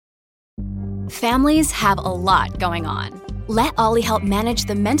Families have a lot going on. Let Ollie help manage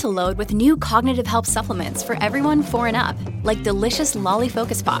the mental load with new cognitive help supplements for everyone 4 and up, like delicious Lolly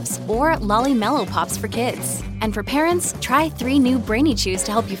Focus Pops or Lolly Mellow Pops for kids. And for parents, try 3 new Brainy Chews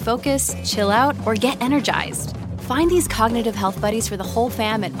to help you focus, chill out, or get energized. Find these cognitive health buddies for the whole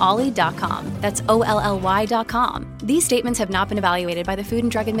fam at ollie.com. That's OLLY.com. These statements have not been evaluated by the Food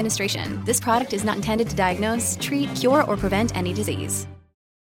and Drug Administration. This product is not intended to diagnose, treat, cure, or prevent any disease.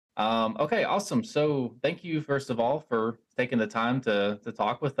 Okay, awesome. So thank you, first of all, for taking the time to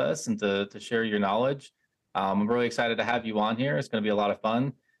talk with us and to share your knowledge. I'm really excited to have you on here. It's going to be a lot of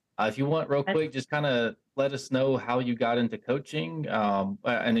fun. If you want, real quick, just kind of let us know how you got into coaching.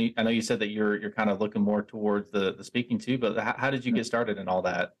 I know you said that you're kind of looking more towards the speaking too, but how did you get started in all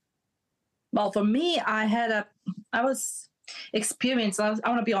that? Well, for me, I was experienced. I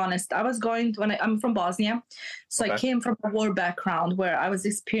want to be honest. I was going to, I'm from Bosnia. So okay. I came from a war background where I was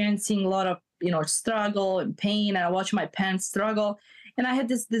experiencing a lot of, struggle and pain. And I watched my parents struggle. And I had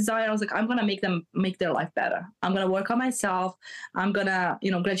this desire. I was like, I'm going to make their life better. I'm going to work on myself. I'm going to,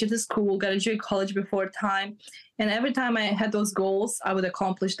 graduate to school, graduate college before time. And every time I had those goals, I would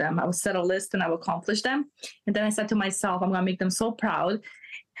accomplish them. I would set a list and I would accomplish them. And then I said to myself, I'm going to make them so proud.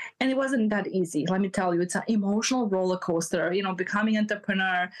 And it wasn't that easy. Let me tell you, it's an emotional roller coaster, becoming an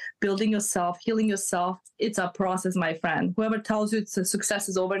entrepreneur, building yourself, healing yourself. It's a process, my friend. Whoever tells you it's a success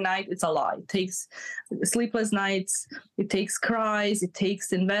is overnight, it's a lie. It takes sleepless nights. It takes cries. It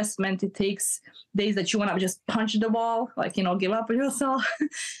takes investment. It takes days that you want to just punch the wall, give up on yourself,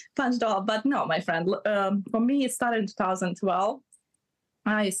 punch the wall. But no, my friend, for me, it started in 2012.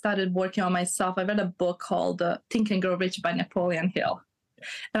 I started working on myself. I read a book called Think and Grow Rich by Napoleon Hill.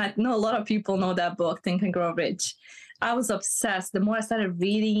 And I know a lot of people know that book, Think and Grow Rich. I was obsessed. The more I started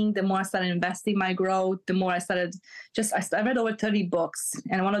reading, the more I started investing my growth, the more I started I read over 30 books.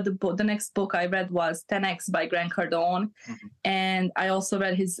 And one of the next book I read was 10X by Grant Cardone. Mm-hmm. And I also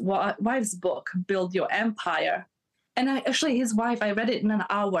read his wife's book, Build Your Empire. And his wife, I read it in an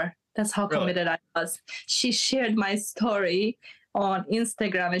hour. That's how committed I was. She shared my story on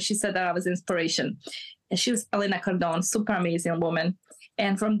Instagram and she said that I was inspiration. And she was Elena Cardone, super amazing woman.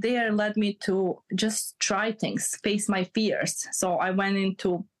 And from there led me to just try things, face my fears. So I went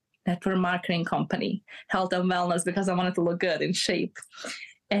into network marketing company, health and wellness, because I wanted to look good in shape.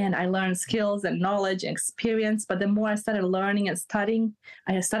 And I learned skills and knowledge and experience. But the more I started learning and studying,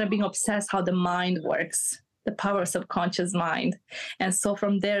 I started being obsessed how the mind works, the power of subconscious mind. And so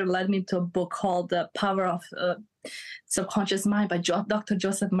from there led me to a book called The Power of Subconscious Mind by Dr.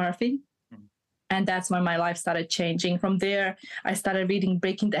 Joseph Murphy. And that's when my life started changing. From there, I started reading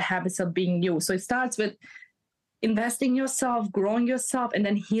Breaking the Habits of Being You. So it starts with investing yourself, growing yourself, and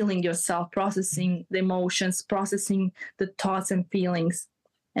then healing yourself, processing the emotions, processing the thoughts and feelings.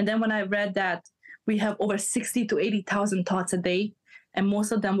 And then when I read that, we have over 60 to 80,000 thoughts a day, and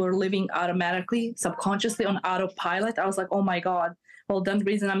most of them were living automatically, subconsciously on autopilot. I was like, oh my God, well, the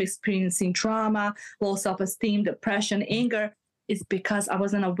reason I'm experiencing trauma, low self-esteem, depression, anger, is because I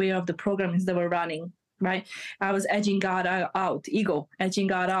wasn't aware of the programs that were running, right? I was edging God out, ego, edging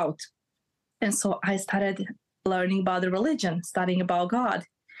God out. And so I started learning about the religion, studying about God.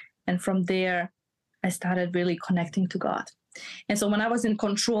 And from there, I started really connecting to God. And so when I was in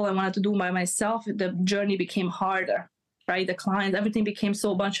control, I wanted to do by myself, the journey became harder, right? The clients, everything became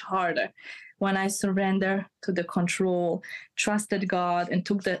so much harder. When I surrendered to the control, trusted God, and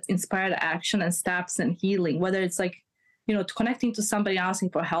took the inspired action and steps and healing, whether it's connecting to somebody asking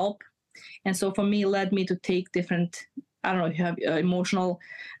for help. And so for me, it led me to take different, I don't know if you have emotional,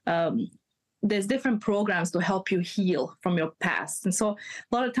 there's different programs to help you heal from your past. And so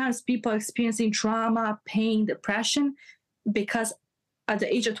a lot of times people are experiencing trauma, pain, depression, because at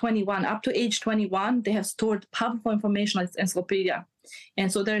the age of 21, up to age 21, they have stored powerful information like encyclopedia. And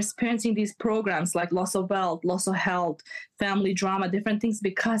so they're experiencing these programs like loss of wealth, loss of health, family drama, different things,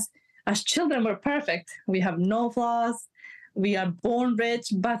 because as children, we're perfect. We have no flaws. We are born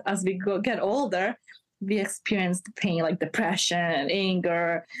rich, but as we get older, we experience the pain like depression,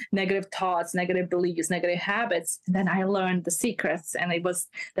 anger, negative thoughts, negative beliefs, negative habits. And then I learned the secrets, and it was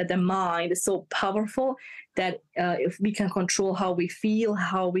that the mind is so powerful that if we can control how we feel,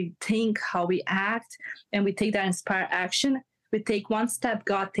 how we think, how we act, and we take that inspired action, we take one step,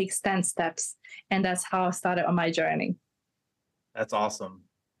 God takes 10 steps. And that's how I started on my journey. That's awesome.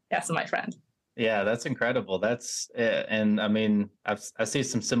 Yes, my friend. Yeah, that's incredible. And I mean, I see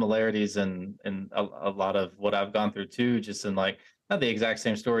some similarities in a lot of what I've gone through too, just in like, not the exact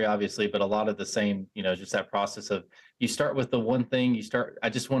same story, obviously, but a lot of the same, just that process of you start with the one thing, I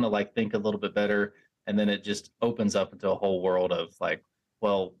just want to think a little bit better. And then it just opens up into a whole world of like,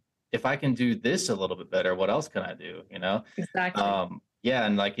 well, if I can do this a little bit better, what else can I do? Exactly. Yeah,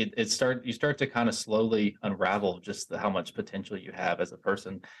 and like you start to kind of slowly unravel just how much potential you have as a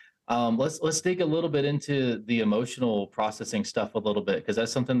person. Let's dig a little bit into the emotional processing stuff a little bit, because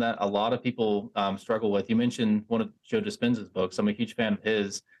that's something that a lot of people struggle with. You mentioned one of Joe Dispenza's books. I'm a huge fan of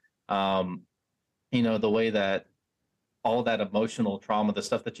his. Um, the way that all that emotional trauma, the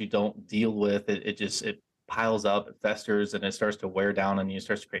stuff that you don't deal with, it piles up, it festers, and it starts to wear down on you. It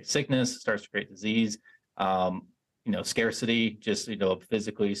starts to create sickness, it starts to create disease, scarcity, just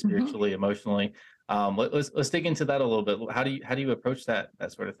physically, spiritually, emotionally. Let's dig into that a little bit. How do you approach that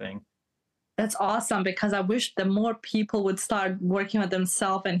sort of thing? That's awesome, because I wish the more people would start working on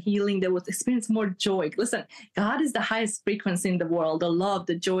themselves and healing, they would experience more joy. Listen, God is the highest frequency in the world, the love,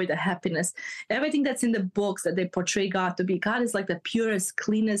 the joy, the happiness, everything that's in the books that they portray God to be. God is like the purest,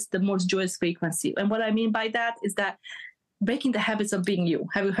 cleanest, the most joyous frequency. And what I mean by that is that breaking the habits of being you.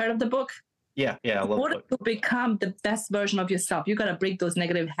 Have you heard of the book? Yeah, I love it. In order to become the best version of yourself, you got to break those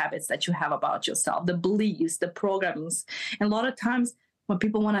negative habits that you have about yourself, the beliefs, the programmings. And a lot of times, when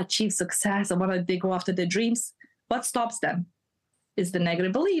people want to achieve success and they go after their dreams, what stops them is the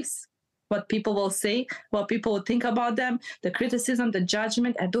negative beliefs. What people will say, what people will think about them, the criticism, the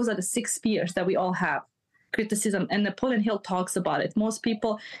judgment, and those are the 6 fears that we all have. Criticism, and Napoleon Hill talks about it. Most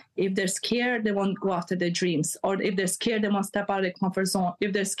people, if they're scared, they won't go after their dreams. Or if they're scared, they won't step out of their comfort zone.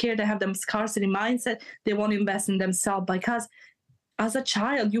 If they're scared, they have them scarcity mindset, they won't invest in themselves, because as a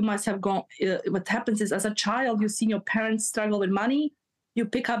child, you must have gone, what happens is, as a child, you've seen your parents struggle with money, you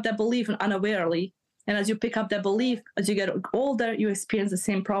pick up that belief unawarely. And as you pick up that belief, as you get older, you experience the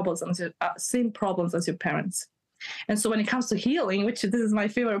same problems as your parents. And so when it comes to healing, which this is my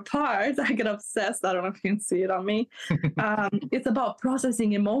favorite part, I get obsessed. I don't know if you can see it on me. It's about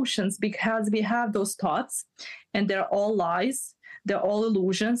processing emotions, because we have those thoughts and they're all lies. They're all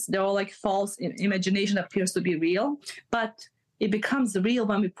illusions. They're all like false imagination that appears to be real. But it becomes real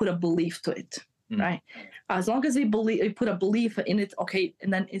when we put a belief to it, right? As long as we put a belief in it, okay,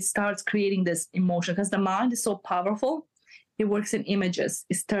 and then it starts creating this emotion, because the mind is so powerful. It works in images.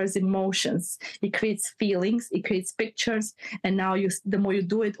 It stirs emotions. It creates feelings. It creates pictures. And now the more you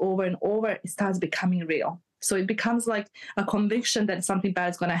do it over and over, it starts becoming real. So it becomes like a conviction that something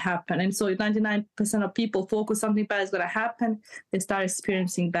bad is going to happen. And so 99% of people focus something bad is going to happen. They start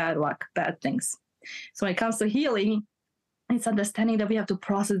experiencing bad luck, bad things. So when it comes to healing, it's understanding that we have to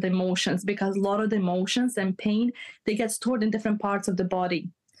process the emotions, because a lot of the emotions and pain, they get stored in different parts of the body.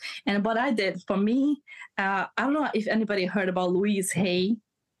 And what I did for me, I don't know if anybody heard about Louise Hay.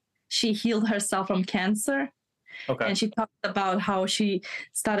 She healed herself from cancer. Okay. And she talked about how she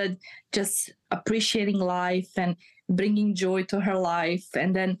started just appreciating life and bringing joy to her life,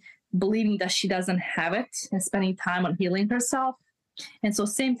 and then believing that she doesn't have it, and spending time on healing herself. And so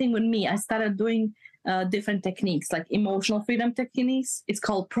same thing with me. I started doing different techniques, like emotional freedom techniques. It's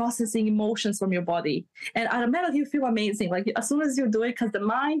called processing emotions from your body. And automatically you feel amazing. Like as soon as you do it, because the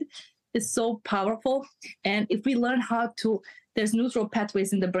mind is so powerful. And if we learn how to, there's neutral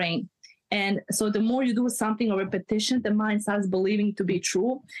pathways in the brain. And so the more you do something or repetition, the mind starts believing to be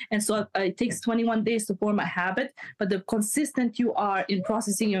true. And so it takes 21 days to form a habit, but the consistent you are in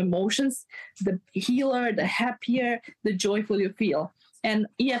processing your emotions, the healer, the happier, the joyful you feel. And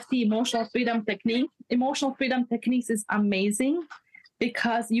EFT, emotional freedom techniques is amazing,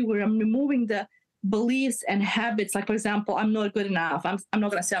 because you were removing the beliefs and habits. Like, for example, I'm not good enough. I'm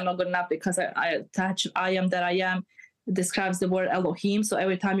not going to say I'm not good enough, because I attach I am that I am. It describes the word Elohim. So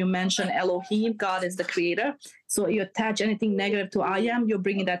every time you mention Elohim, God is the creator. So you attach anything negative to I am, you're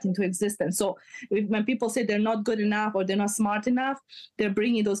bringing that into existence. So when people say they're not good enough or they're not smart enough, they're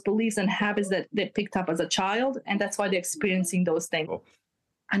bringing those beliefs and habits that they picked up as a child. And that's why they're experiencing those things. Cool.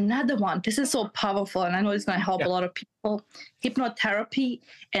 Another one, this is so powerful, and I know it's going to help a lot of people, hypnotherapy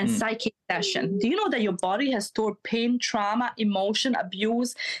and psychic session. Do you know that your body has stored pain, trauma, emotion,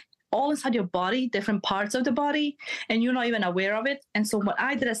 abuse, all inside your body, different parts of the body, and you're not even aware of it? And so when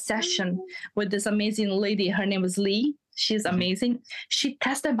I did a session with this amazing lady, her name was Lee. She's amazing. She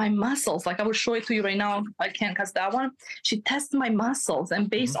tested my muscles. Like, I will show it to you right now. I can't cast that one. She tested my muscles, and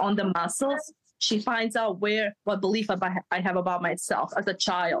based on the muscles, she finds out what belief I have about myself as a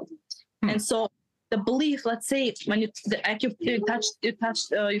child. And so the belief, let's say when you test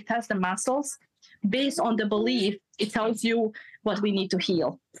the muscles, based on the belief, it tells you what we need to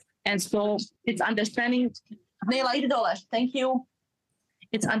heal. And so it's understanding, Neila, $80. Thank you.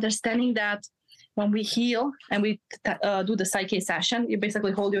 It's understanding that when we heal and we do the psyche session, you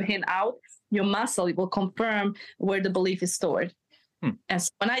basically hold your hand out, your muscle, it will confirm where the belief is stored. And so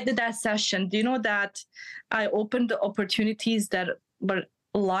when I did that session, do you know that I opened the opportunities that were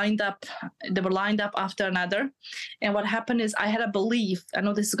lined up. They were lined up after another. And what happened is I had a belief. I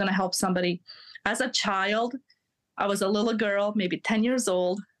know this is going to help somebody. As a child, I was a little girl, maybe 10 years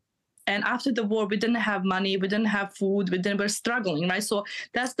old. And after the war, we didn't have money, we didn't have food, we were struggling, right? So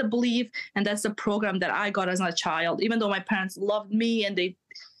that's the belief and that's the program that I got as a child. Even though my parents loved me and they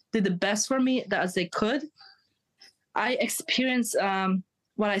did the best for me as they could, I experienced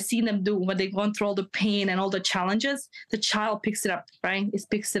what I seen them do when they're going through all the pain and all the challenges. The child picks it up, right? It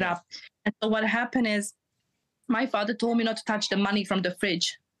picks it up. And so what happened is my father told me not to touch the money from the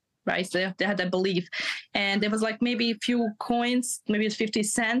fridge, right? So they had that belief. And there was like maybe a few coins, maybe 50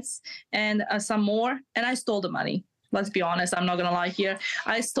 cents and some more. And I stole the money. Let's be honest. I'm not going to lie here.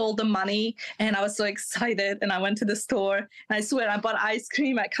 I stole the money and I was so excited. And I went to the store and I swear I bought ice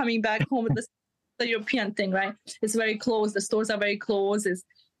cream at coming back home with the European thing, right? It's very close. The stores are very close.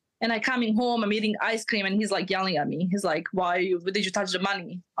 And I coming home, I'm eating ice cream and he's like yelling at me. He's like, did you touch the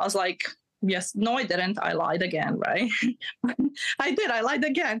money? I was like, yes, no, I didn't. I lied again, right? I lied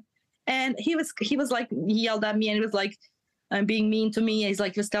again. And he yelled at me and he was like, being mean to me. He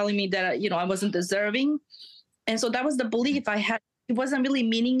was telling me that, I wasn't deserving. And so that was the belief I had. It wasn't really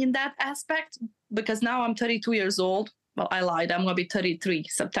meaning in that aspect because now I'm 32 years old. Well, I lied. I'm going to be 33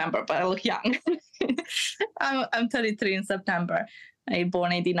 September, but I look young. I'm 33 in September. I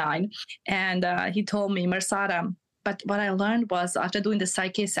born 89. And he told me, Mirsada, but what I learned was after doing the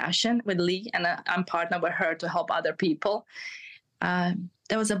psyche session with Lee, and I'm partnered with her to help other people,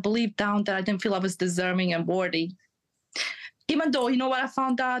 there was a belief down that I didn't feel I was deserving and worthy. Even though, what I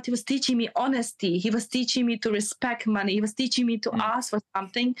found out? He was teaching me honesty. He was teaching me to respect money. He was teaching me to ask for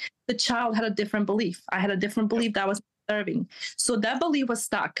something. The child had a different belief. I had a different belief that I was deserving. So that belief was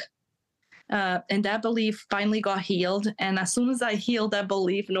stuck. And that belief finally got healed. And as soon as I healed that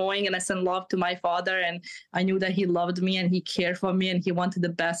belief, knowing and I sent love to my father, and I knew that he loved me and he cared for me and he wanted the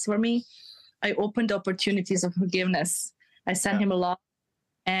best for me, I opened opportunities of forgiveness. I sent him a lot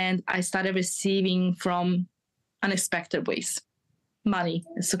and I started receiving from unexpected ways: money,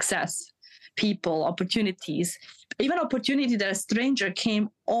 success, people, opportunities, even opportunity that a stranger came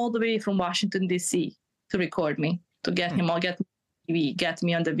all the way from Washington, D.C. to record me, to get him, or get me, get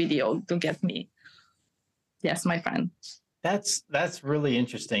me on the video, to get me. Yes, my friend. That's really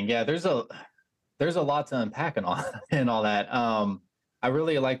interesting. Yeah, there's a lot to unpack and all that. I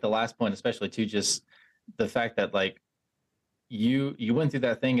really like the last point, especially too, just the fact that you went through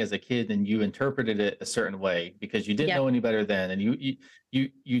that thing as a kid and you interpreted it a certain way because you didn't know any better then. And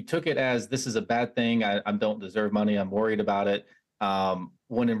you took it as, this is a bad thing. I don't deserve money. I'm worried about it.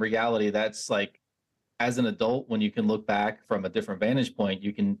 When in reality, that's as an adult, when you can look back from a different vantage point,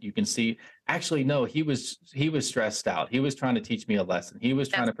 you can see, actually, no, he was stressed out. He was trying to teach me a lesson. He was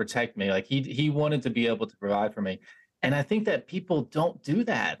trying to protect me. He wanted to be able to provide for me. And I think that people don't do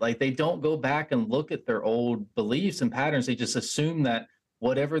that. They don't go back and look at their old beliefs and patterns. They just assume that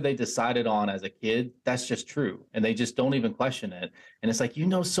whatever they decided on as a kid, that's just true. And they just don't even question it. And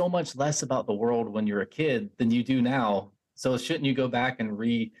it's so much less about the world when you're a kid than you do now. So shouldn't you go back and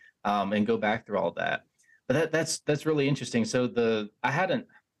and go back through all that? But that's really interesting. So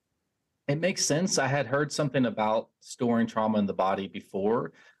it makes sense. I had heard something about storing trauma in the body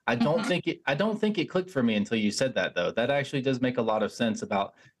before. I don't think it clicked for me until you said that, though. That actually does make a lot of sense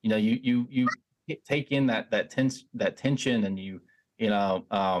about, you take in that tension and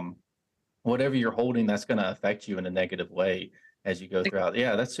whatever you're holding, that's going to affect you in a negative way as you go throughout.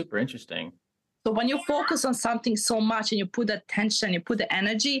 Yeah, that's super interesting. So when you focus on something so much and you put that tension, you put the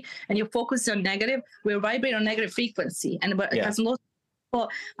energy and you focus on negative, we vibrate on negative frequency. And as most people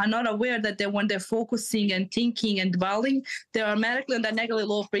are not aware that when they're focusing and thinking and dwelling, they're automatically on that negative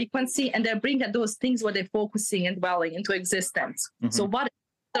low frequency and they bring those things where they're focusing and dwelling into existence. So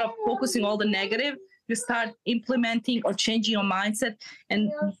instead of focusing all the negative, you start implementing or changing your mindset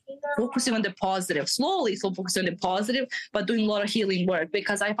and focusing on the positive. Slowly, so focusing on the positive, but doing a lot of healing work.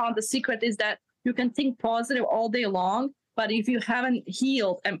 Because I found the secret is that you can think positive all day long, but if you haven't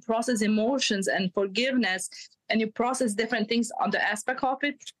healed and processed emotions and forgiveness, and you process different things on the aspect of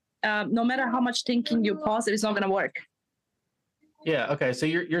it, no matter how much thinking you positive, it's not going to work. Yeah. Okay. So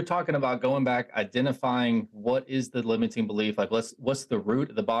you're talking about going back, identifying what is the limiting belief, what's the root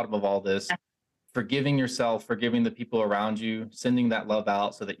at the bottom of all this, forgiving yourself, forgiving the people around you, sending that love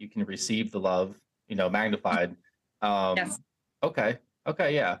out so that you can receive the love, magnified. Yes. Okay.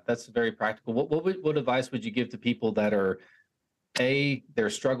 Yeah. That's very practical. What advice would you give to people that are, they're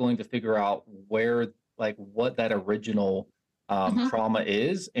struggling to figure out where, what that original trauma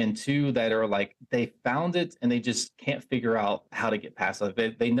is, and two, that are like, they found it and they just can't figure out how to get past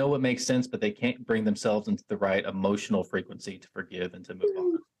it. They know it makes sense, but they can't bring themselves into the right emotional frequency to forgive and to move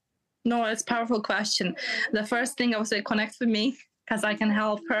on? No, it's a powerful question. The first thing I would say, connect with me, because I can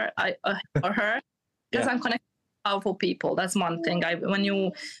help her or her, because I'm connected with powerful people. That's one thing. When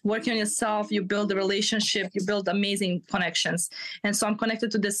you work on yourself, you build a relationship, you build amazing connections. And so I'm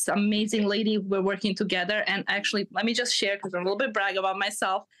connected to this amazing lady. We're working together. And actually, let me just share, because I'm a little bit brag about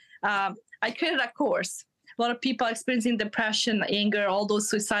myself. I created a course. A lot of people are experiencing depression, anger, all those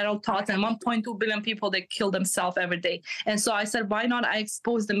suicidal thoughts, and 1.2 billion people that kill themselves every day. And so I said, why not I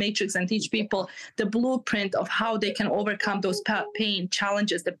expose the matrix and teach people the blueprint of how they can overcome those pain,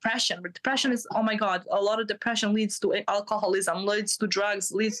 challenges, depression. But depression is, oh my God, a lot of depression leads to alcoholism, leads to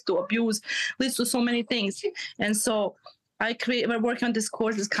drugs, leads to abuse, leads to so many things. And so we're working on this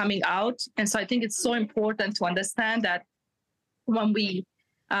course is coming out. And so I think it's so important to understand that when we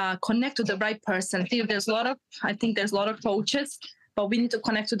connect to the right person. I think there's a lot of coaches, but we need to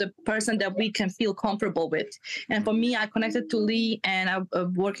connect to the person that we can feel comfortable with. And for me, I connected to Lee, and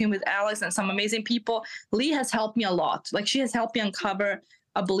I'm working with Alex and some amazing people. Lee has helped me a lot. Like, she has helped me uncover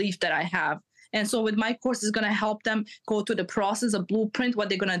a belief that I have. And so with my course, it's going to help them go through the process of blueprint, what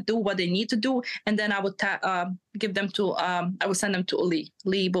they're going to do, what they need to do. And then I would give them to, I will send them to Lee.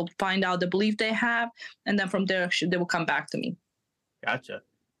 Lee will find out the belief they have. And then from there, they will come back to me. Gotcha.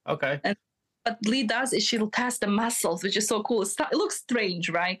 Okay. And what Lee does is she'll test the muscles, which is so cool. It looks strange,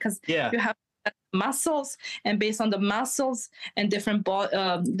 right? Because you have muscles, and based on the muscles and different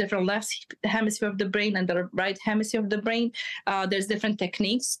left hemisphere of the brain and the right hemisphere of the brain, there's different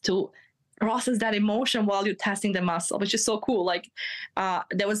techniques to process that emotion while you're testing the muscle, which is so cool. Like,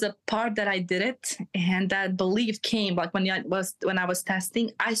 there was a part that I did it, and that belief came like when I was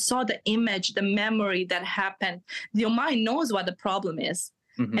testing. I saw the image, the memory that happened. Your mind knows what the problem is.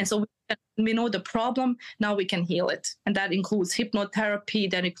 Mm-hmm. And so we know the problem, now we can heal it. And that includes hypnotherapy,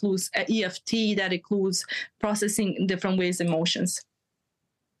 that includes EFT, that includes processing in different ways emotions.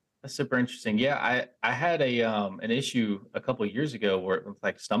 That's super interesting. Yeah, I had an issue a couple of years ago where it was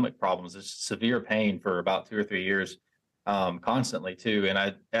like stomach problems, it's severe pain for about 2 or 3 years, constantly too. And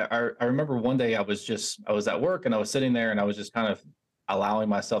I remember one day I was at work, and I was sitting there, and I was just kind of allowing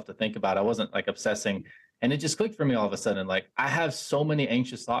myself to think about it. I wasn't like obsessing. And it just clicked for me all of a sudden. Like, I have so many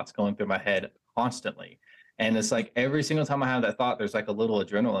anxious thoughts going through my head constantly. And it's like every single time I have that thought, there's like a little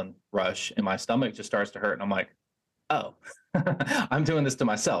adrenaline rush, and my stomach just starts to hurt. And I'm like, oh, I'm doing this to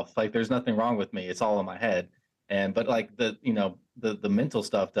myself. Like, there's nothing wrong with me. It's all in my head. But like the mental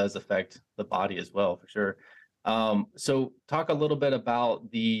stuff does affect the body as well, for sure. So talk a little bit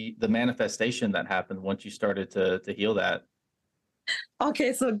about the manifestation that happened once you started to heal that.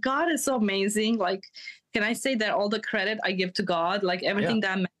 Okay, so God is so amazing. Like, can I say that all the credit I give to God? Like, everything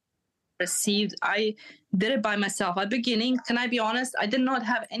that I received, I did it by myself. At the beginning, can I be honest? I did not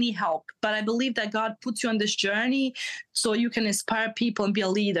have any help, but I believe that God puts you on this journey so you can inspire people and be a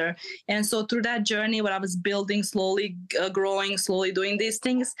leader. And so through that journey, what I was building, slowly growing, slowly doing these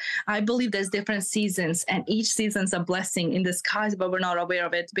things, I believe there's different seasons, and each season's a blessing in disguise, but we're not aware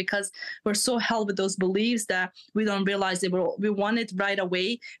of it because we're so held with those beliefs that we don't realize that we want it right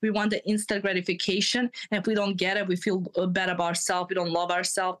away. We want the instant gratification. And if we don't get it, we feel bad about ourselves. We don't love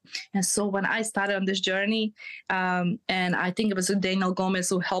ourselves. And so when I started on this journey, and I think it was Daniel Gomez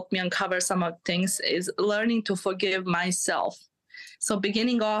who helped me uncover some of things, is learning to forgive myself. So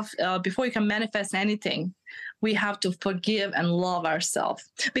beginning off, before you can manifest anything, we have to forgive and love ourselves,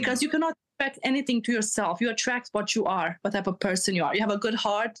 because you cannot attract anything to yourself. You attract what you are, what type of person you are. You have a good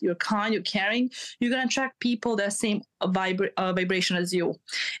heart, you're kind, you're caring, you're going to attract people that same vibration as you.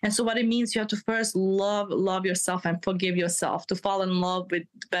 And so what it means, you have to first love yourself and forgive yourself, to fall in love with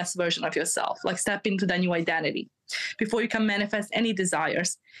the best version of yourself, like step into the new identity before you can manifest any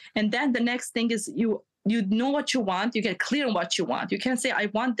desires. And then the next thing is you know what you want, you get clear on what you want. You can't say, I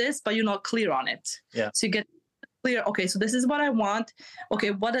want this, but you're not clear on it. Yeah. So you get clear, okay, so this is what I want. Okay,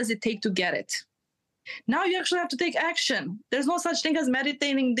 what does it take to get it? Now you actually have to take action. There's no such thing as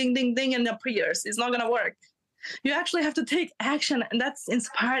meditating, ding, ding, ding, and the prayers. It's not going to work. You actually have to take action, and that's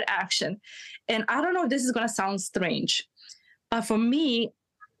inspired action. And I don't know if this is going to sound strange, but for me,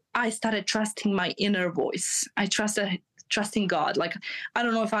 I started trusting my inner voice. I trusting God. Like, I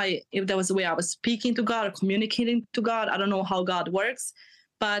don't know if there was a way I was speaking to God or communicating to God. I don't know how God works,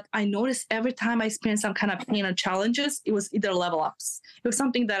 but I noticed every time I experienced some kind of pain or challenges, it was either level ups. It was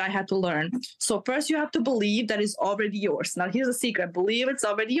something that I had to learn. So first you have to believe that it's already yours. Now here's a secret. Believe it's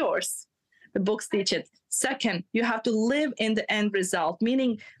already yours. The books teach it. Second, you have to live in the end result,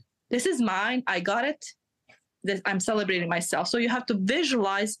 meaning this is mine. I got it. I'm celebrating myself. So you have to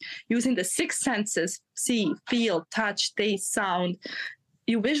visualize using the 6 senses: see, feel, touch, taste, sound.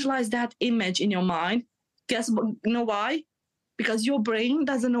 You visualize that image in your mind. Guess what? You know why? Because your brain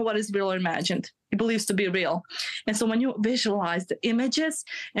doesn't know what is real or imagined. It believes to be real. And so when you visualize the images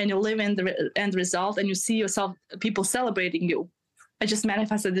and you live in the end result and you see yourself, people celebrating you. I just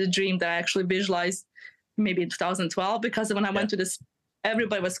manifested the dream that I actually visualized maybe in 2012, because when I went to this,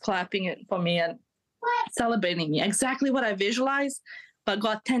 everybody was clapping it for me and celebrating me. Exactly what I visualized, but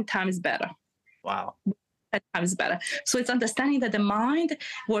got 10 times better. Wow. 10 times better. So it's understanding that the mind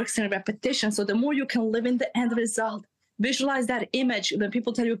works in repetition. So the more you can live in the end result, visualize that image. When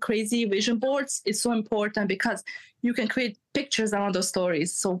people tell you crazy vision boards, it's so important because you can create pictures around those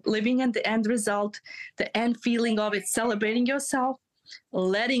stories. So living in the end result, the end feeling of it, celebrating yourself,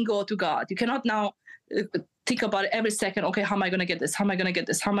 letting go to God. You cannot now think about it every second. Okay, how am I going to get this? How am I going to get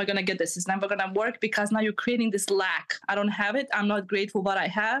this? How am I going to get this? It's never going to work, because now you're creating this lack. I don't have it. I'm not grateful for what I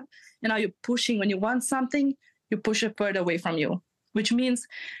have. And now you're pushing, when you want something, you push it further away from you, which means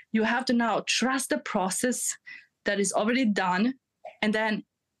you have to now trust the process that is already done, and then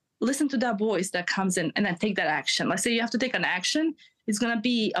listen to that voice that comes in, and then take that action. Like, say you have to take an action, it's going to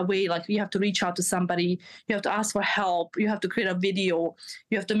be a way, like you have to reach out to somebody, you have to ask for help, you have to create a video,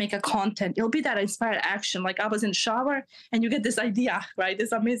 you have to make a content. It'll be that inspired action. Like I was in the shower and you get this idea, right?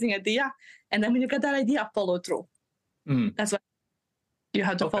 This amazing idea. And then when you get that idea, follow through. That's what you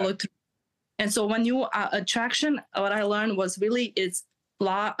have to follow through. And so when you attraction, what I learned was really it's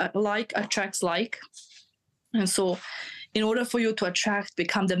like attracts like. And so in order for you to attract,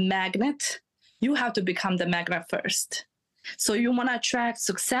 become the magnet, you have to become the magnet first. So you want to attract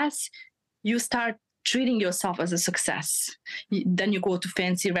success, you start treating yourself as a success. Then you go to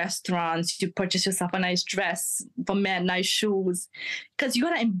fancy restaurants, you purchase yourself a nice dress, for men, nice shoes, because you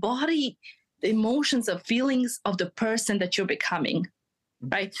got to embody the emotions and feelings of the person that you're becoming,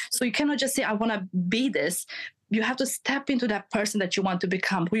 right? So you cannot just say, I want to be this. You have to step into that person that you want to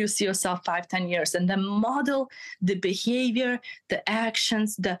become, who you see yourself 5-10 years, and then model the behavior, the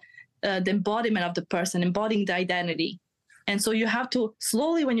actions, the embodiment of the person, embodying the identity. And so you have to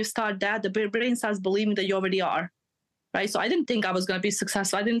slowly, when you start that, the brain starts believing that you already are, right? So I didn't think I was going to be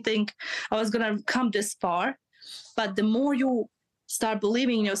successful. I didn't think I was going to come this far. But the more you start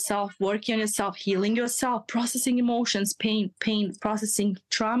believing in yourself, working on yourself, healing yourself, processing emotions, pain, processing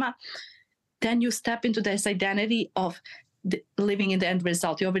trauma, then you step into this identity of living in the end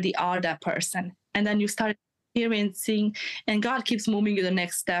result. You already are that person. And then you start experiencing, and God keeps moving you the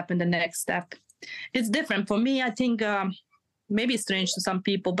next step and the next step. It's different. For me, I think maybe it's strange to some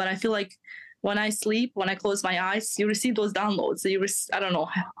people, but I feel like when I sleep, when I close my eyes, you receive those downloads. I don't know.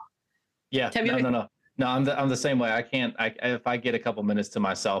 Yeah, no, I'm the same way. I can't, if I get a couple minutes to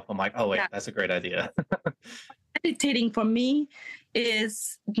myself, I'm like, oh wait, that's a great idea. Meditating for me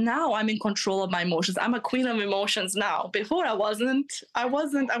is now I'm in control of my emotions. I'm a queen of emotions now. Before I wasn't. I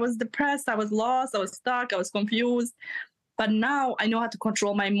was depressed. I was lost. I was stuck. I was confused. But now I know how to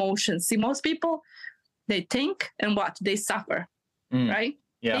control my emotions. See, most people, they think and what? They suffer, right?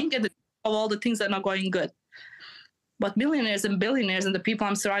 Yeah. Think of all the things that are not going good. But millionaires and billionaires and the people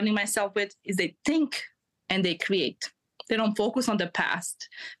I'm surrounding myself with is they think and they create. They don't focus on the past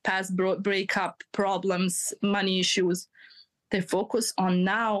breakup, problems, money issues. They focus on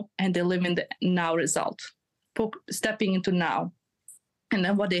now, and they live in the now result, stepping into now. And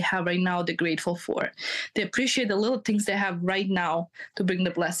then what they have right now, they're grateful for. They appreciate the little things they have right now to bring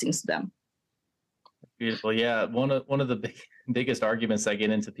the blessings to them. Beautiful. Yeah. One of the biggest arguments I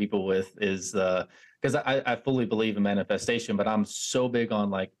get into people with is because I fully believe in manifestation, but I'm so big on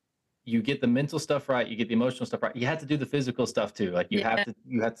like, you get the mental stuff right, you get the emotional stuff right. You have to do the physical stuff too. Like you have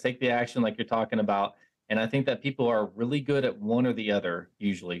to take the action like you're talking about. And I think that people are really good at one or the other.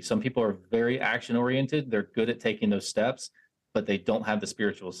 Usually some people are very action oriented. They're good at taking those steps, but they don't have the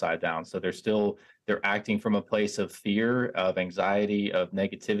spiritual side down. So they're acting from a place of fear, of anxiety, of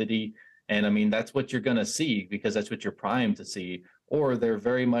negativity. And I mean, that's what you're going to see because that's what you're primed to see. Or they're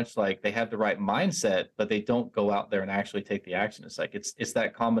very much like they have the right mindset, but they don't go out there and actually take the action. It's like, it's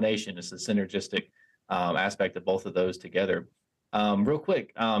that combination. It's the synergistic aspect of both of those together. Real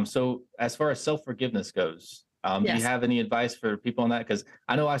quick. So as far as self-forgiveness goes, do you have any advice for people on that? Because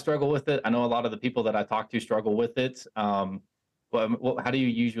I know I struggle with it. I know a lot of the people that I talk to struggle with it. How do you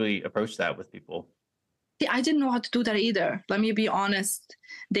usually approach that with people? I didn't know how to do that either. Let me be honest.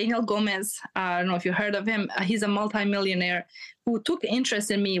 Daniel Gomez, I don't know if you heard of him. He's a multimillionaire who took interest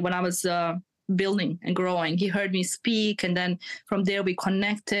in me when I was building and growing. He heard me speak, and then from there we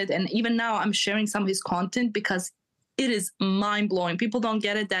connected. And even now I'm sharing some of his content because it is mind-blowing. People don't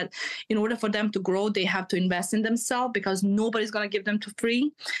get it, that in order for them to grow, they have to invest in themselves, because nobody's going to give them to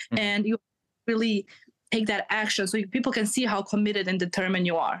free. And you really take that action so people can see how committed and determined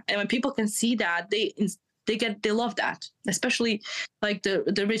you are. And when people can see that, they love that, especially like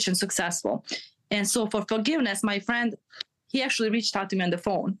the rich and successful. And so for forgiveness, my friend, he actually reached out to me on the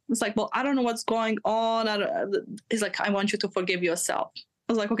phone. It's like, well, I don't know what's going on. He's like, I want you to forgive yourself.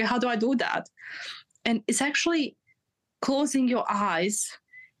 I was like, okay, how do I do that? And it's actually closing your eyes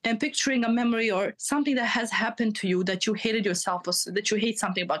and picturing a memory or something that has happened to you that you hated yourself, or that you hate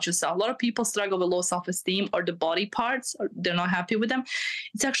something about yourself. A lot of people struggle with low self-esteem, or the body parts, or they're not happy with them.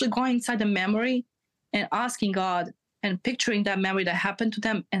 It's actually going inside the memory and asking God and picturing that memory that happened to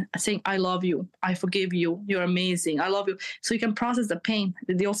them and saying, I love you. I forgive you. You're amazing. I love you. So you can process the pain.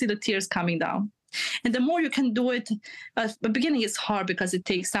 You'll see the tears coming down. And the more you can do it, the beginning is hard because it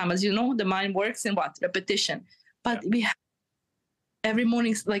takes time. As you know, the mind works in repetition. But we have every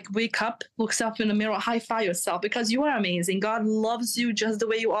morning, like, wake up, look yourself in the mirror, high five yourself, because you are amazing. God loves you just the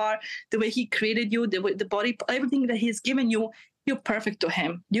way you are, the way he created you, the body, everything that he's given you. You're perfect to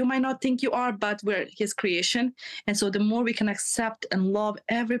him. You might not think you are, but we're his creation. And so the more we can accept and love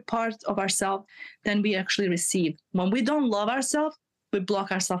every part of ourselves, then we actually receive. When we don't love ourselves, we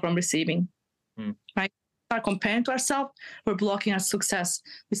block ourselves from receiving. Right? We start comparing to ourselves, we're blocking our success.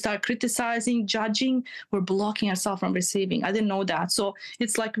 We start criticizing, judging, we're blocking ourselves from receiving. I didn't know that. So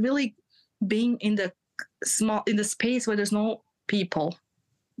it's like really being in the space where there's no people,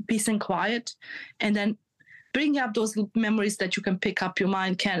 peace and quiet, and then bring up those memories that you can pick up. Your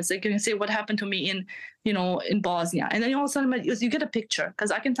mind can. So you can say, what happened to me in Bosnia? And then all of a sudden you get a picture. Because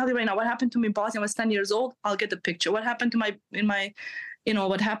I can tell you right now, what happened to me in Bosnia when I was 10 years old, I'll get the picture. What happened to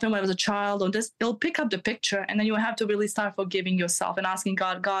what happened when I was a child, or this, it'll pick up the picture. And then you have to really start forgiving yourself and asking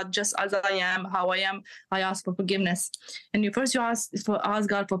God, just as I am, how I am, I ask for forgiveness. And you ask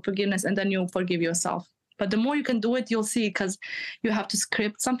God for forgiveness, and then you forgive yourself. But the more you can do it, you'll see, because you have to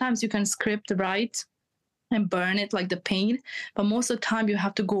script. Sometimes you can script right and burn it, like the pain, but most of the time you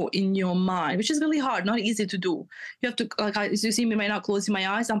have to go in your mind, which is really hard, not easy to do. You have to, as you see me right now, closing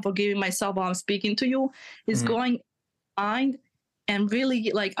my eyes, I'm forgiving myself while I'm speaking to you, is going mind and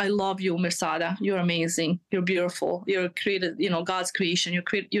really, like, I love you, Mirsada. You're amazing. You're beautiful. You're created, God's creation.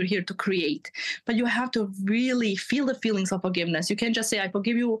 You're here to create. But you have to really feel the feelings of forgiveness. You can't just say, I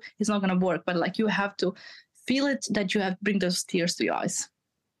forgive you. It's not going to work. But like, you have to feel it, that you have to bring those tears to your eyes.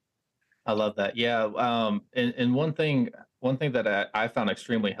 I love that. Yeah. And one thing that I found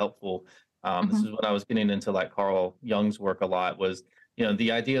extremely helpful, this is when I was getting into like Carl Jung's work a lot, was,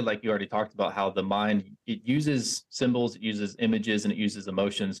 the idea, like you already talked about, how the mind, it uses symbols, it uses images, and it uses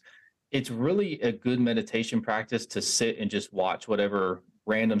emotions. It's really a good meditation practice to sit and just watch whatever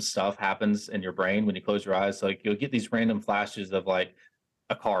random stuff happens in your brain when you close your eyes. So, like, you'll get these random flashes of like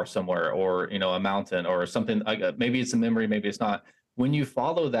a car somewhere, or, a mountain or something. Like, maybe it's a memory, maybe it's not. When you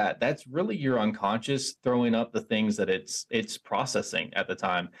follow that, that's really your unconscious throwing up the things that it's processing at the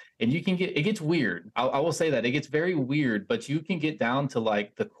time. And it gets weird. I will say that it gets very weird, but you can get down to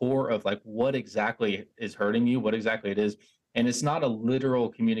like the core of like what exactly is hurting you, what exactly it is. And it's not a literal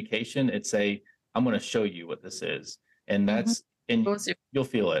communication. It's I'm going to show you what this is. And and you'll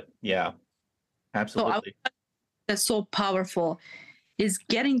feel it. Yeah, absolutely. So that's so powerful, is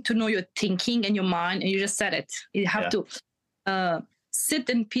getting to know your thinking and your mind. And you just said it. You have to sit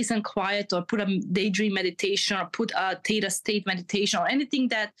in peace and quiet, or put a daydream meditation, or put a theta state meditation, or anything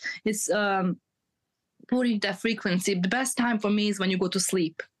that is putting that frequency. The best time for me is when you go to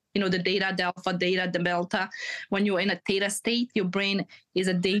sleep. The theta, the alpha, theta, the delta. When you're in a theta state, your brain is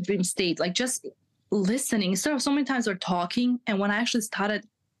a daydream state. Like, just listening. Instead of so many times we're talking, and when I actually started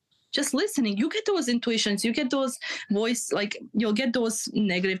just listening, you get those intuitions, you get those voice, like, you'll get those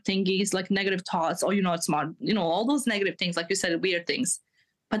negative thingies, like negative thoughts, or you're not smart, all those negative things, like you said, weird things.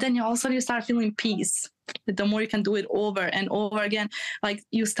 But then all of a sudden you start feeling peace. The more you can do it over and over again, like,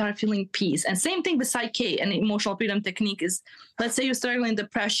 you start feeling peace. And same thing with Psyche and emotional freedom technique is, let's say you're struggling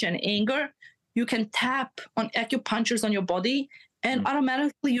depression, anger, you can tap on acupunctures on your body, and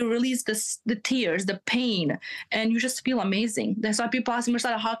automatically you release the tears, the pain, and you just feel amazing. That's why people ask me,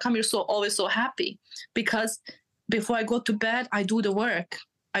 Mirsada, how come you're always so happy? Because before I go to bed, I do the work.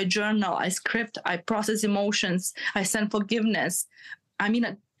 I journal, I script, I process emotions, I send forgiveness. I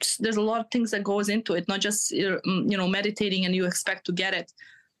mean, there's a lot of things that goes into it, not just, meditating and you expect to get it.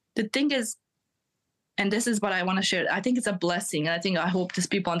 The thing is, and this is what I want to share, I think it's a blessing. And I hope these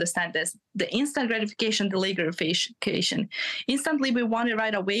people understand this. The instant gratification, delayed gratification. Instantly, we want it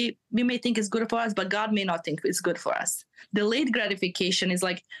right away. We may think it's good for us, but God may not think it's good for us. Delayed gratification is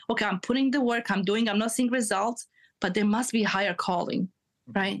like, okay, I'm putting the work, I'm not seeing results, but there must be a higher calling,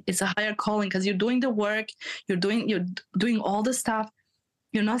 right? It's a higher calling because you're doing the work, you're doing all the stuff.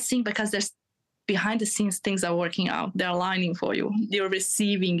 You're not seeing because there's behind the scenes things are working out. They're aligning for you. You're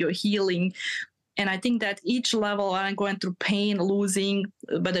receiving, you're healing. And I think that each level, I'm going through pain, losing,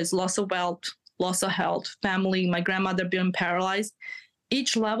 whether it's loss of wealth, loss of health, family, my grandmother being paralyzed.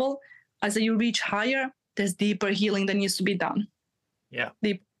 Each level, as you reach higher, there's deeper healing that needs to be done. Yeah.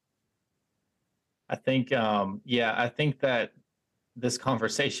 Deep. I think, I think that this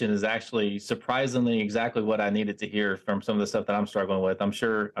conversation is actually surprisingly exactly what I needed to hear from some of the stuff that I'm struggling with. I'm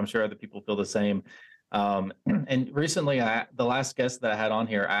sure other people feel the same. And recently, the last guest that I had on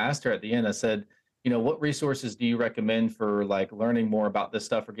here, I asked her at the end, I said, what resources do you recommend for like learning more about this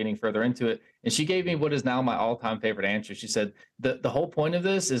stuff or getting further into it? And she gave me what is now my all-time favorite answer. She said, the whole point of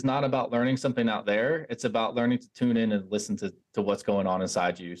this is not about learning something out there. It's about learning to tune in and listen to what's going on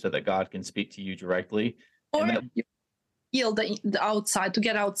inside you so that God can speak to you directly. Or you heal the outside. To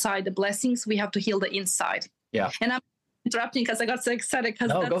get outside the blessings, we have to heal the inside. Yeah. And I'm interrupting because I got so excited.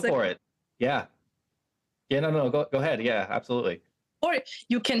 No, go for it. Yeah. Yeah, no, go ahead. Yeah, absolutely. Or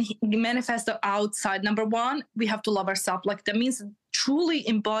you can manifest the outside. Number one, we have to love ourselves. Like that means truly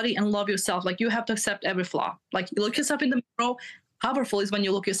embody and love yourself. Like you have to accept every flaw. Like you look yourself in the mirror. Powerful is when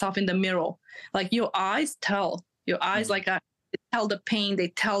you look yourself in the mirror. Like your eyes tell. Your eyes they tell the pain. They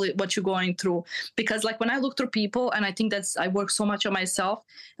tell it what you're going through. Because like when I look through people, and I think I work so much on myself.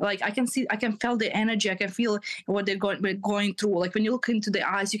 Like I can feel the energy. I can feel what we're going through. Like when you look into the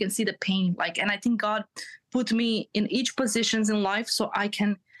eyes, you can see the pain. Like, and I think God put me in each positions in life so I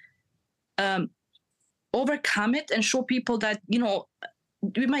can overcome it and show people that,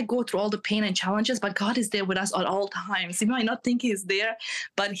 we might go through all the pain and challenges, but God is there with us at all times. You might not think He's there,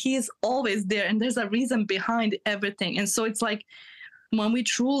 but He is always there. And there's a reason behind everything. And so it's like when we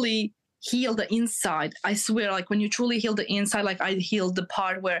truly heal the inside, I swear, like when you truly heal the inside, like I healed the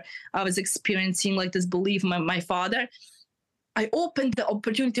part where I was experiencing like this belief in my father, I opened the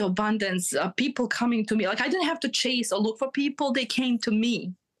opportunity of abundance, people coming to me. Like I didn't have to chase or look for people. They came to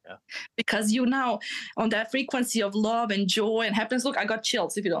me. Yeah. Because you now on that frequency of love and joy and happiness. Look, I got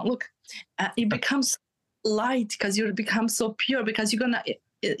chills if you don't look. It becomes light because you become so pure because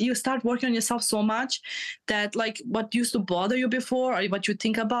you start working on yourself so much that like what used to bother you before or what you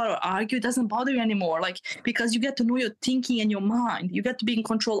think about or argue doesn't bother you anymore. Like because you get to know your thinking and your mind. You get to be in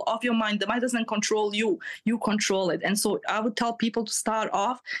control of your mind. The mind doesn't control you. You control it. And so I would tell people to start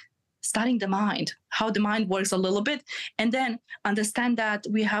off studying the mind, how the mind works a little bit, and then understand that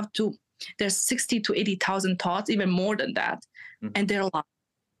there's 60 to 80,000 thoughts, even more than that. Mm-hmm. And they're a lot.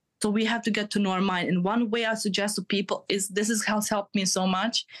 So we have to get to know our mind. And one way I suggest to people has helped me so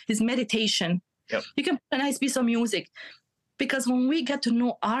much, is meditation. Yep. You can put a nice piece of music. Because when we get to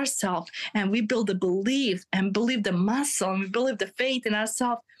know ourselves and we build the belief and believe the muscle and we believe the faith in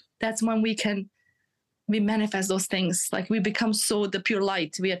ourselves, that's when we manifest those things. Like we become the pure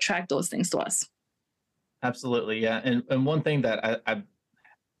light. We attract those things to us. Absolutely. Yeah. And one thing that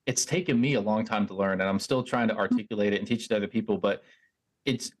it's taken me a long time to learn, and I'm still trying to articulate it and teach it to other people, but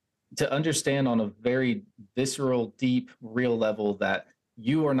it's to understand on a very visceral, deep, real level that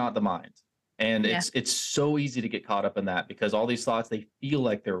you are not the mind. And it's so easy to get caught up in that because all these thoughts, they feel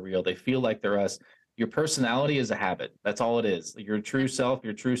like they're real. They feel like they're us. Your personality is a habit. That's all it is. Your true self,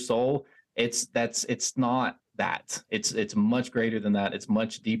 your true soul, it's not that. It's much greater than that. It's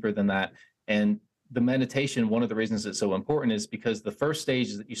much deeper than that. And the meditation, one of the reasons it's so important is because the first stage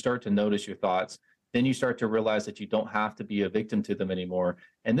is that you start to notice your thoughts. Then you start to realize that you don't have to be a victim to them anymore.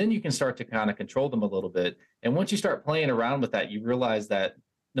 And then you can start to kind of control them a little bit. And once you start playing around with that, you realize that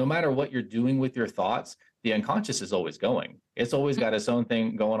no matter what you're doing with your thoughts, the unconscious is always going. It's always got its own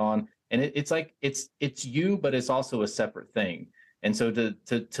thing going on. And it's like, it's you, but it's also a separate thing. And so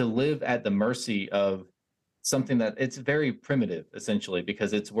to live at the mercy of something that it's very primitive, essentially,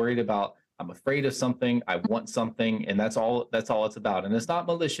 because it's worried about, I'm afraid of something, I want something, and that's all it's about. And it's not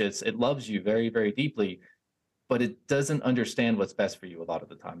malicious. It loves you very, very deeply, but it doesn't understand what's best for you a lot of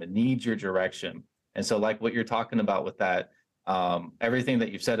the time. It needs your direction. And so like what you're talking about with that, everything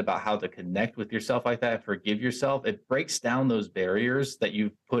that you've said about how to connect with yourself like that, forgive yourself, it breaks down those barriers that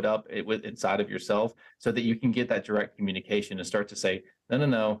you've put up inside of yourself so that you can get that direct communication and start to say,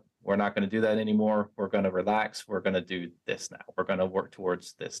 no, we're not going to do that anymore. We're going to relax. We're going to do this now. We're going to work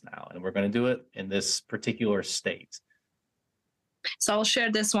towards this now. And we're going to do it in this particular state. So I'll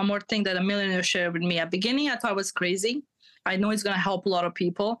share this one more thing that a millionaire shared with me. At the beginning, I thought it was crazy. I know it's going to help a lot of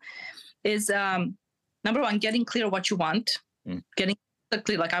people. Is number one, getting clear what you want. Getting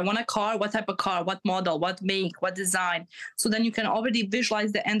clear, like I want a car, what type of car, what model, what make, what design. So then you can already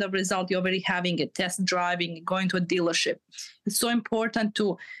visualize the end of result. You're already having it, test driving, going to a dealership. It's so important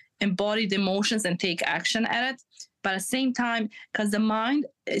to embody the emotions and take action at it. But at the same time, because the mind,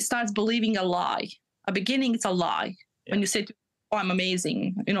 it starts believing a lie. At the beginning, it's a lie. Yeah. When you say, oh, I'm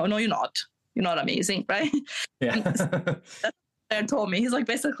amazing. No, you're not. You're not amazing, right? Yeah. That's what told me. He's like,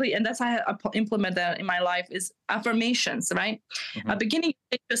 basically, and that's how I implement that in my life, is affirmations, right? At the beginning, you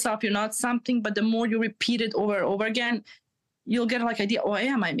think yourself, you're not something, but the more you repeat it over and over again, you'll get like idea, oh, I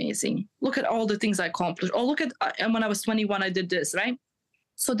am amazing. Look at all the things I accomplished. Oh, look at, and when I was 21, I did this, right?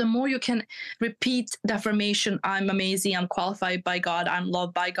 So the more you can repeat the affirmation, I'm amazing, I'm qualified by God, I'm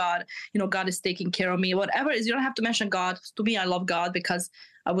loved by God, God is taking care of me, whatever it is. You don't have to mention God. To me, I love God because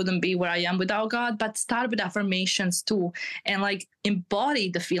I wouldn't be where I am without God. But start with affirmations too, and like embody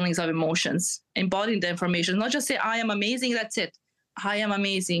the feelings of emotions, embodying the information. Not just say, I am amazing, that's it. I am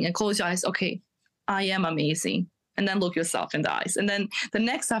amazing. And close your eyes. Okay, I am amazing. And then look yourself in the eyes. And then the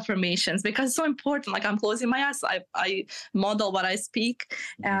next affirmations, because it's so important, like I'm closing my eyes, I model what I speak,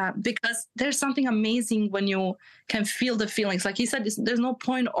 because there's something amazing when you can feel the feelings. Like he said, there's no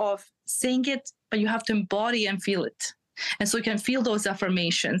point of saying it, but you have to embody and feel it. And so you can feel those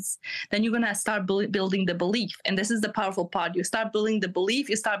affirmations. Then you're going to start building the belief. And this is the powerful part. You start building the belief,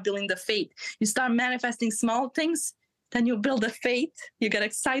 you start building the faith. You start manifesting small things. Then you build a faith, you get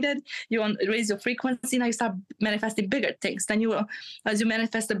excited, you want to raise your frequency, now you start manifesting bigger things. Then as you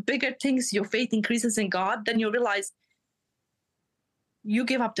manifest the bigger things, your faith increases in God, then you realize you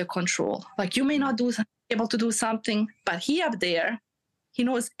give up the control. Like you may not be able to do something, but he up there, he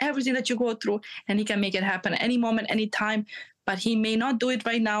knows everything that you go through and he can make it happen at any moment, any time, but he may not do it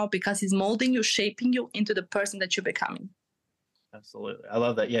right now because he's molding you, shaping you into the person that you're becoming. Absolutely. I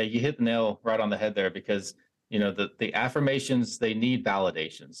love that. Yeah, you hit the nail right on the head there, because the affirmations, they need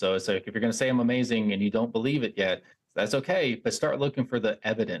validation. So it's like, if you're going to say I'm amazing and you don't believe it yet, that's okay. But start looking for the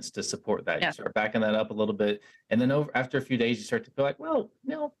evidence to support that. Yeah. You start backing that up a little bit. And then after a few days, you start to feel like, well,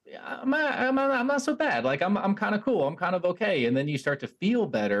 I'm not so bad. Like I'm kind of cool. I'm kind of okay. And then you start to feel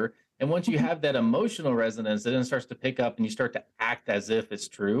better. And once you have that emotional resonance, it then starts to pick up and you start to act as if it's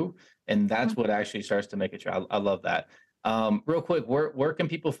true. And that's what actually starts to make it true. I love that. Real quick, where can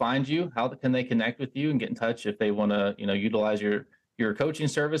people find you? How can they connect with you and get in touch if they want to, utilize your coaching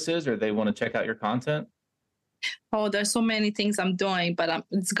services, or they want to check out your content? Oh, there's so many things I'm doing, but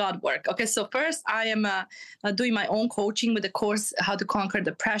it's God work. Okay, so first I am doing my own coaching with the course, How to Conquer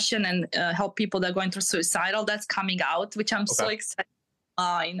Depression and help people that are going through suicidal. That's coming out, which I'm so excited.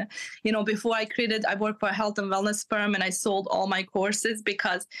 Before I worked for a health and wellness firm, and I sold all my courses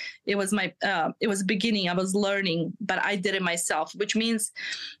because it was beginning. I was learning, but I did it myself, which means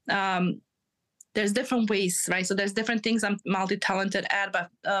there's different ways, right? So there's different things I'm multi-talented at,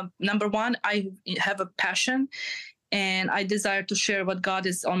 but number one, I have a passion and I desire to share what God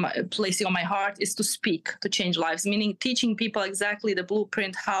is placing on my heart, is to speak, to change lives, meaning teaching people exactly the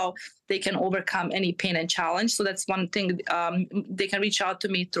blueprint, how they can overcome any pain and challenge. So that's one thing. They can reach out to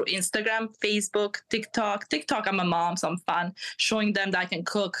me through Instagram, Facebook, TikTok. I'm a mom, so I'm fun showing them that I can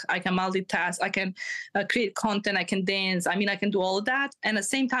cook, I can multitask, I can create content, I can dance. I can do all of that. And at the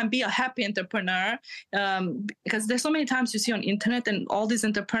same time, be a happy entrepreneur, because there's so many times you see on internet and all these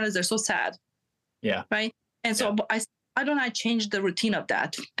entrepreneurs, they're so sad. Yeah. Right. And so I don't change the routine of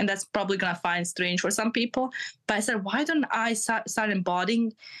that. And that's probably going to find strange for some people. But I said, why don't I start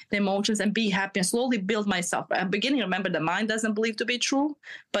embodying the emotions and be happy and slowly build myself? At the beginning, remember, the mind doesn't believe to be true.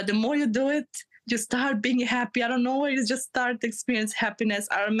 But the more you do it, you start being happy. I don't know where you just start to experience happiness.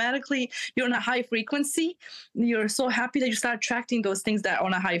 Automatically, you're on a high frequency. You're so happy that you start attracting those things that are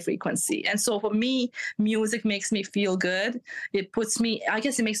on a high frequency. And so for me, music makes me feel good. It makes me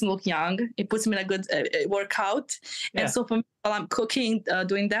look young. It puts me in a good workout. Yeah. And so for me, while I'm cooking,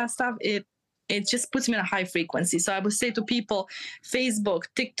 doing that stuff, it just puts me in a high frequency. So I would say to people, Facebook,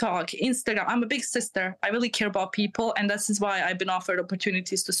 TikTok, Instagram, I'm a big sister. I really care about people. And this is why I've been offered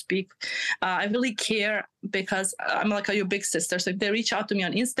opportunities to speak. I really care because I'm like your big sister. So if they reach out to me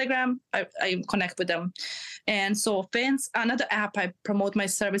on Instagram, I connect with them. And so fans, another app, I promote my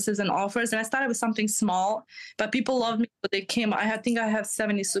services and offers. And I started with something small, but people love me. So they came. I think I have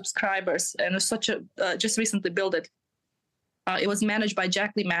 70 subscribers, and it's just recently built it. It was managed by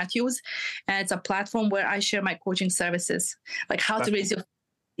Jacqueline Matthews, and it's a platform where I share my coaching services, like how to raise your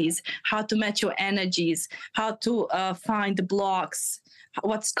frequencies, how to match your energies, how to find the blocks,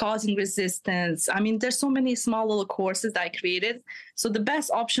 what's causing resistance. There's so many small little courses that I created. So the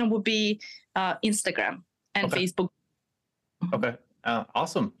best option would be Instagram and Facebook. Okay.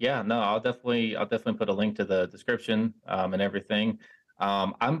 Awesome. Yeah, no, I'll definitely put a link to the description and everything.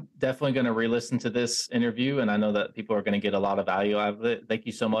 I'm definitely going to re-listen to this interview, and I know that people are going to get a lot of value out of it. Thank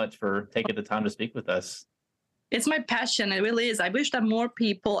you so much for taking the time to speak with us. It's my passion. It really is. I wish that more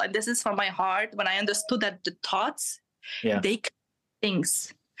people, and this is from my heart, when I understood that the thoughts, they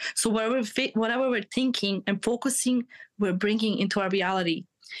things. So whatever we're thinking and focusing, we're bringing into our reality.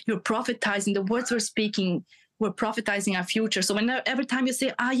 You're prophetizing the words we're speaking. We're prophetizing our future. So every time you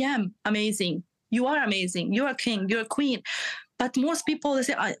say, I am amazing, you are amazing, you're a king, you're a queen. But most people, they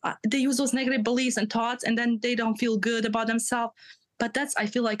say, they use those negative beliefs and thoughts, and then they don't feel good about themselves. But I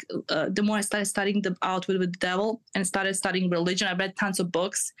feel like the more I started studying out with the devil and started studying religion, I read tons of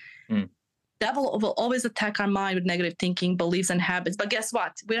books. Devil will always attack our mind with negative thinking, beliefs, and habits. But guess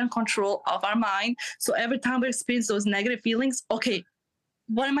what? We're in control of our mind. So every time we experience those negative feelings, okay,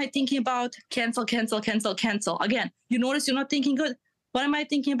 what am I thinking about? Cancel, cancel, cancel, cancel. Again, you notice you're not thinking good. What am I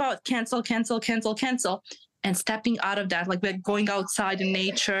thinking about? Cancel, cancel, cancel, cancel. And stepping out of that, like we're going outside in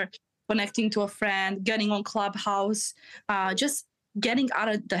nature, connecting to a friend, getting on Clubhouse, just getting out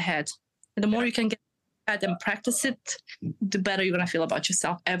of the head. And the more you can get out and practice it, the better you're going to feel about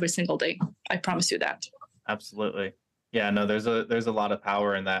yourself every single day. I promise you that. Absolutely. Yeah, no, there's a lot of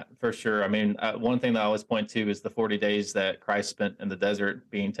power in that for sure. I mean, one thing that I always point to is the 40 days that Christ spent in the desert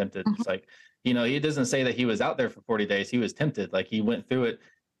being tempted. It's like, he doesn't say that he was out there for 40 days. He was tempted. Like, he went through it.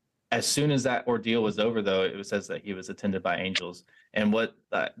 As soon as that ordeal was over, though, it says that he was attended by angels. And what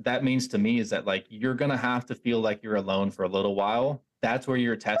that means to me is that, like, you're going to have to feel like you're alone for a little while. That's where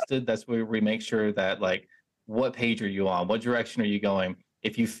you're tested. That's where we make sure that, like, what page are you on? What direction are you going?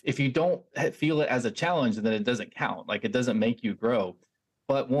 If you don't feel it as a challenge, then it doesn't count. Like, it doesn't make you grow.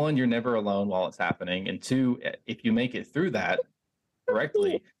 But one, you're never alone while it's happening. And two, if you make it through that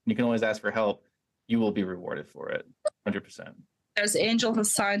correctly, you can always ask for help. You will be rewarded for it, 100%. There's angels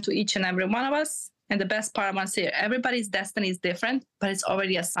assigned to each and every one of us. And the best part I want to say, everybody's destiny is different, but it's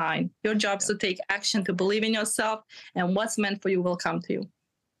already assigned. Your job is to take action, to believe in yourself, and what's meant for you will come to you.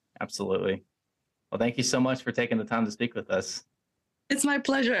 Absolutely. Well, thank you so much for taking the time to speak with us. It's my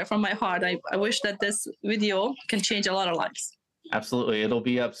pleasure from my heart. I wish that this video can change a lot of lives. Absolutely. It'll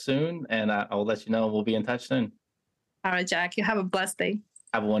be up soon, and I will let you know. We'll be in touch soon. All right, Jack. You have a blessed day.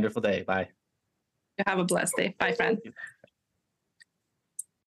 Have a wonderful day. Bye. You have a blessed day. Bye, friend.